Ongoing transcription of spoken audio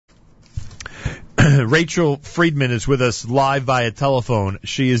Rachel Friedman is with us live via telephone.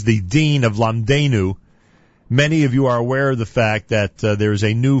 She is the Dean of Lamdeinu. Many of you are aware of the fact that there is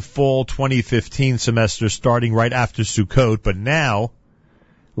a new fall 2015 semester starting right after Sukkot, but now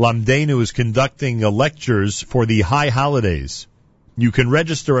Lamdeinu is conducting lectures for the high holidays. You can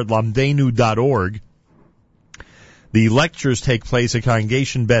register at lamdeinu.org. The lectures take place at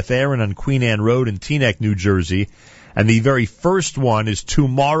Congregation Beth Aaron on Queen Anne Road in Teaneck, New Jersey, and the very first one is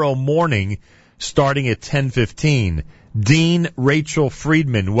tomorrow morning starting at 10:15. Dean Rachel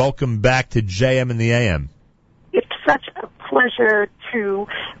Friedman, welcome back to JM and the AM. It's such a pleasure to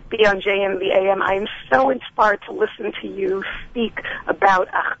be on JM and the AM. I am so inspired to listen to you speak about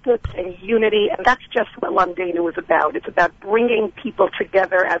Achdut and unity, and that's just what Lamdeinu is about. It's about bringing people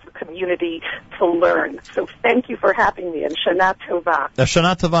together as a community to learn. So thank you for having me, and Shana Tova.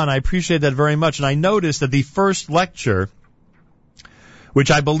 Shana Tova, and I appreciate that very much. And I noticed that the first lecture,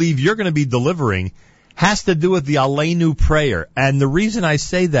 which I believe you're going to be delivering, has to do with the Aleinu prayer. And the reason I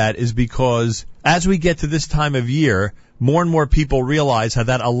say that is because as we get to this time of year, more and more people realize how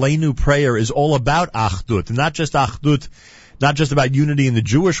that Aleinu prayer is all about Achdut, and not just Achdut, not just about unity in the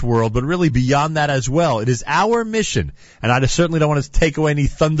Jewish world, but really beyond that as well. It is our mission, and I certainly don't want to take away any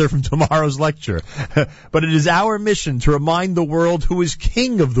thunder from tomorrow's lecture, but it is our mission to remind the world who is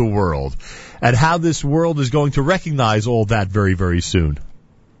king of the world and how this world is going to recognize all that very, very soon.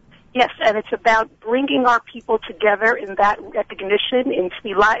 Yes, and it's about bringing our people together in that recognition, in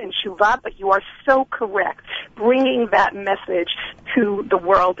Tefillah and Shuvah, but you are so correct, bringing that message to the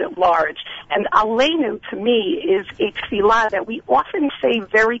world at large. And Aleinu, to me, is a Tefillah that we often say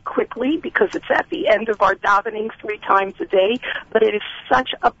very quickly because it's at the end of our davening 3 times a day, but it is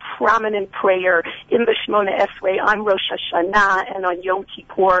such a prominent prayer in the Shemona Esrei on Rosh Hashanah and on Yom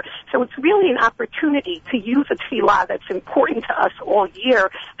Kippur. So it's really an opportunity to use a Tefillah that's important to us all year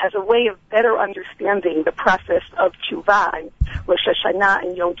as a way of better understanding the process of Tshuva and Rosh Hashanah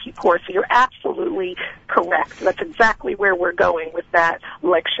and Yom Kippur. So you're absolutely correct. That's exactly where we're going with that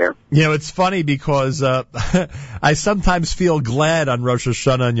lecture. You know, it's funny because I sometimes feel glad on Rosh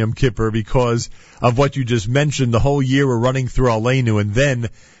Hashanah and Yom Kippur because of what you just mentioned. The whole year we're running through Aleinu, and then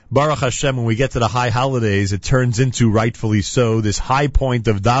Baruch Hashem, when we get to the high holidays, it turns into, rightfully so, this high point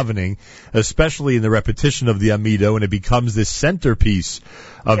of davening, especially in the repetition of the Amidah, and it becomes this centerpiece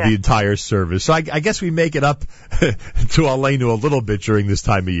of the entire service. So I guess we make it up to Aleinu a little bit during this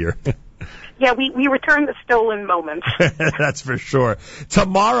time of year. Yeah, we return the stolen moments. That's for sure.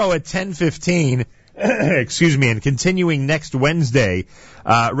 Tomorrow at 10:15, excuse me, and continuing next Wednesday,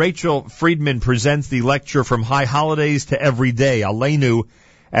 Rachel Friedman presents the lecture From High Holidays to Everyday, Aleinu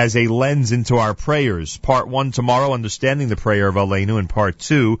as a lens into our prayers. Part 1 tomorrow, understanding the prayer of Aleinu, and Part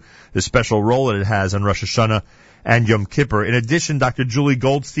 2, the special role that it has on Rosh Hashanah and Yom Kippur. In addition, Dr. Julie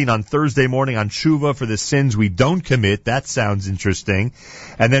Goldstein on Thursday morning on Tshuva for the sins we don't commit. That sounds interesting.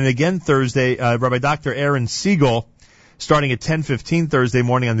 And then again Thursday, Rabbi Dr. Aaron Siegel, starting at 10:15 Thursday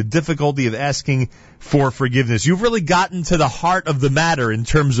morning, on the difficulty of asking for forgiveness. You've really gotten to the heart of the matter in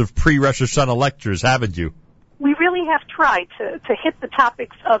terms of pre-Rosh Hashanah lectures, haven't you? We really have tried to hit the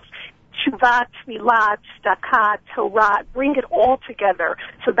topics of Tshuva, Tefillah, Tzedakah, Torah, bring it all together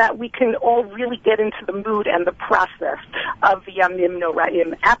so that we can all really get into the mood and the process of the Yamim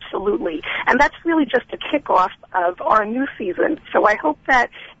Noraim. Absolutely. And that's really just a kickoff of our new season. So I hope that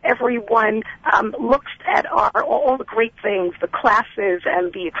everyone looks at all the great things, the classes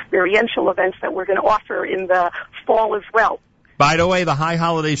and the experiential events that we're going to offer in the fall as well. By the way, the High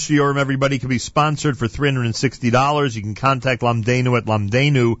Holiday Shiurim, everybody, can be sponsored for $360. You can contact Lamdeinu at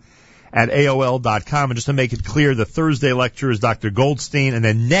lamdeinu@AOL.com. And just to make it clear, the Thursday lecture is Dr. Goldstein, and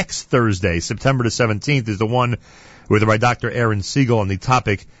then next Thursday, September the 17th, is the one with by Dr. Aaron Siegel on the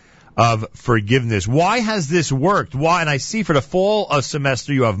topic of forgiveness. Why has this worked? Why? And I see for the fall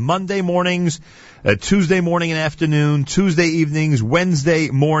semester you have Monday mornings, Tuesday morning and afternoon, Tuesday evenings, Wednesday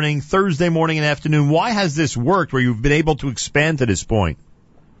morning, Thursday morning and afternoon. Why has this worked where you've been able to expand to this point?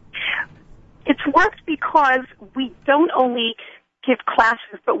 It's worked because we don't only give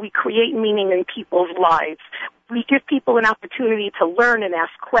classes, but we create meaning in people's lives. We give people an opportunity to learn and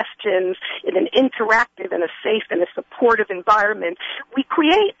ask questions in an interactive and a safe and a supportive environment. We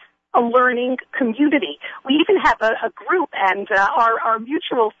create a learning community. We even have a group, and our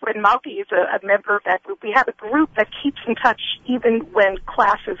mutual friend Malki is a member of that group. We have a group that keeps in touch even when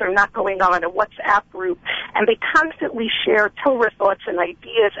classes are not going on, a WhatsApp group, and they constantly share Torah thoughts and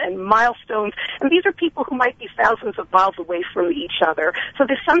ideas and milestones, and these are people who might be thousands of miles away from each other. So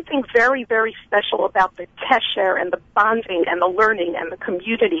there's something very, very special about the kesher and the bonding and the learning and the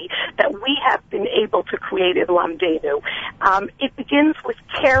community that we have been able to create in Lamdeinu. It begins with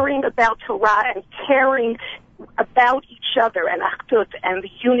caring caring about Torah and caring about each other and achdut and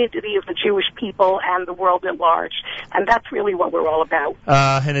the unity of the Jewish people and the world at large. And that's really what we're all about.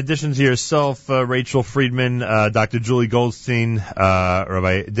 In addition to yourself, Rachel Friedman, Dr. Julie Goldstein,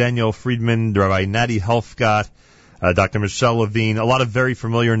 Rabbi Daniel Friedman, Rabbi Nati Helfgott, Dr. Michelle Levine, a lot of very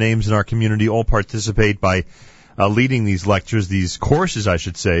familiar names in our community all participate by leading these lectures, these courses, I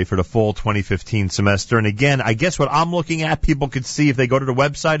should say, for the fall 2015 semester. And again, I guess what I'm looking at, people could see if they go to the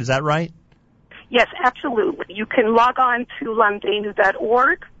website. Is that right? Yes, absolutely. You can log on to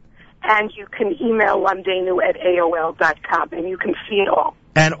lamdenu.org, and you can email lamdenu@aol.com, and you can see it all.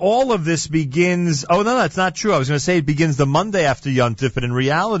 And all of this begins, oh, no, that's not true. I was going to say it begins the Monday after Yom Tov, but in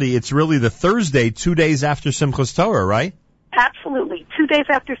reality, it's really the Thursday, 2 days after Simchas Torah, right? Absolutely. 2 days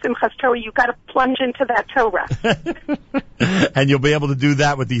after Simchas Torah, you've got to plunge into that Torah. And you'll be able to do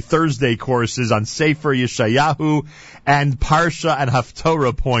that with the Thursday courses on Sefer Yeshayahu and Parsha and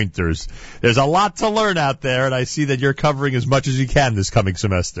Haftorah pointers. There's a lot to learn out there, and I see that you're covering as much as you can this coming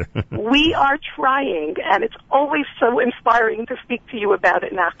semester. We are trying, and it's always so inspiring to speak to you about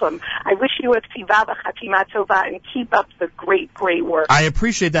it, Nachum. I wish you a tzivah v'chatima tova and keep up the great, great work. I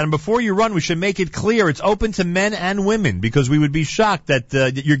appreciate that. And before you run, we should make it clear it's open to men and women, because we would be shocked that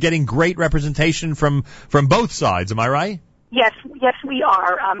you're getting great representation from both sides. Am I right? Yes, we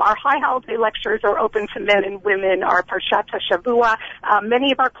are. Our high holiday lectures are open to men and women. Our Parshat HaShavua,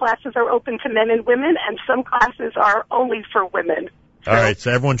 many of our classes are open to men and women, and some classes are only for women. All right,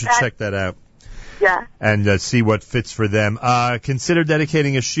 so everyone should check that out. Yeah. And see what fits for them. Consider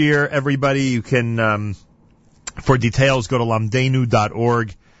dedicating a shiur, everybody. You can, for details, go to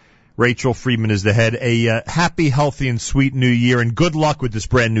lamdenu.org. Rachel Friedman is the head. A happy, healthy, and sweet new year, and good luck with this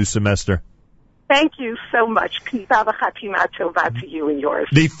brand new semester. Thank you so much. Tzivah v'chatima tova to you and yours.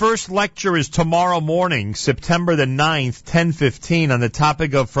 The first lecture is tomorrow morning, September the 9th, 10:15, on the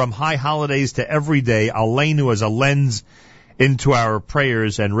topic of From High Holidays to Everyday, Aleinu as a lens into our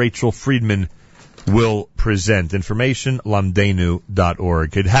prayers, and Rachel Friedman will present. Information,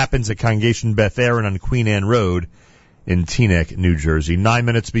 lamdenu.org. It happens at Congregation Beth Aaron on Queen Anne Road in Teaneck, New Jersey. 9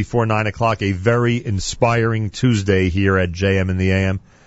 minutes before 9 o'clock, a very inspiring Tuesday here at JM in the AM.